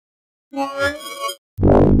Hey,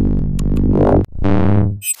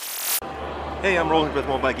 I'm rolling with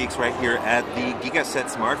Mobile Geeks right here at the Gigaset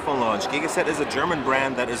smartphone launch. Gigaset is a German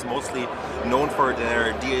brand that is mostly known for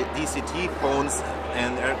their DCT phones,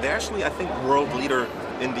 and they're actually, I think, world leader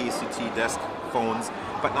in DCT desk phones.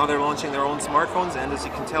 But now they're launching their own smartphones, and as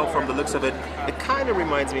you can tell from the looks of it, it kind of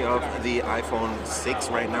reminds me of the iPhone 6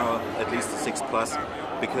 right now, at least the 6 Plus,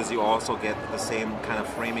 because you also get the same kind of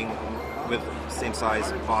framing with same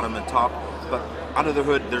size bottom and top. But under the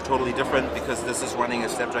hood, they're totally different because this is running a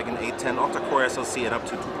Snapdragon 810 Octacore SoC at up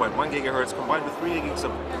to 2.1 GHz, combined with 3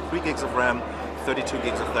 gigs of RAM, 32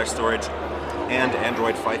 gigs of flash storage, and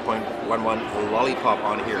Android 5.11 Lollipop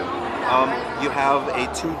on here. You have a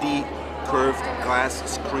 2D curved glass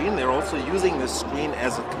screen. They're also using this screen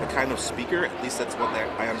as a kind of speaker, at least that's what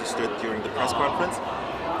I understood during the press conference.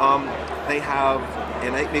 They have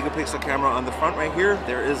an 8 megapixel camera on the front right here.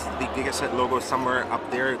 There is the Gigaset logo somewhere up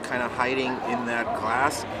there, kind of hiding in that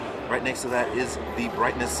glass. Right next to that is the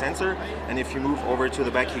brightness sensor, and if you move over to the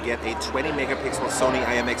back, you get a 20 megapixel Sony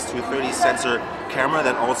IMX230 sensor camera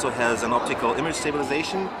that also has an optical image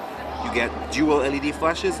stabilization. You get dual LED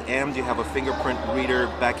flashes, and you have a fingerprint reader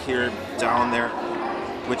back here, down there,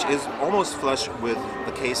 which is almost flush with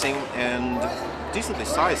the casing and decently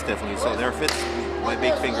sized, definitely. So there fits. My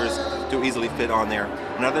big fingers do easily fit on there.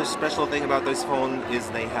 Another special thing about this phone is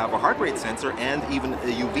they have a heart rate sensor and even a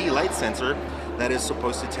UV light sensor that is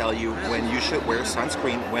supposed to tell you when you should wear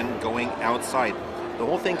sunscreen when going outside. The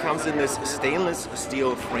whole thing comes in this stainless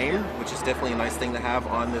steel frame, which is definitely a nice thing to have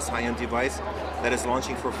on this high-end device that is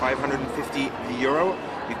launching for €550.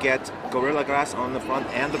 You get Gorilla Glass on the front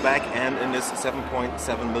and the back, and in this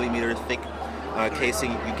 7.7 millimeter thick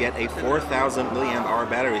casing, you get a 4,000 milliamp hour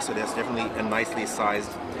battery, so that's definitely a nicely sized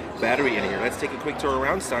battery in here. Let's take a quick tour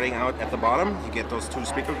around. Starting out at the bottom, you get those two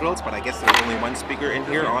speaker grills, but I guess there's only one speaker in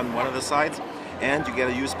here on one of the sides, and you get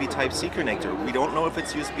a USB Type-C connector. We don't know if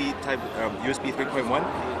it's USB 3.1,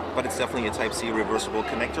 but it's definitely a Type-C reversible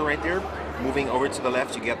connector right there. Moving over to the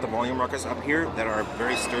left, you get the volume rockers up here that are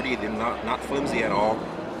very sturdy, they're not flimsy at all.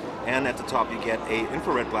 And at the top, you get a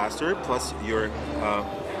infrared blaster plus your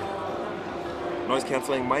noise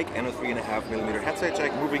cancelling mic and a 3.5mm headset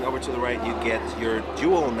jack. Moving over to the right, you get your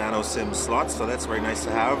dual nano SIM slots, so that's very nice to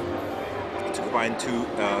have to combine two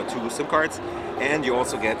SIM cards. And you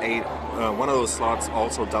also get a one of those slots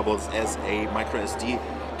also doubles as a micro SD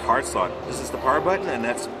card slot. This is the power button, and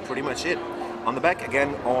that's pretty much it. On the back,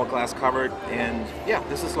 again, all glass covered, and yeah,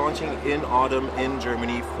 this is launching in autumn in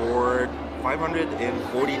Germany for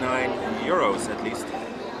 €549 at least.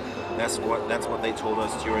 That's what they told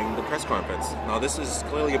us during the press conference. Now this is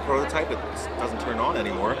clearly a prototype, it doesn't turn on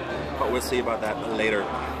anymore, but we'll see about that later.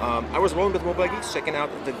 I was rolling with Mobile Geeks, checking out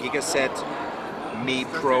the Gigaset ME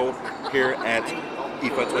Pro here at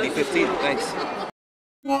IFA 2015. Thanks.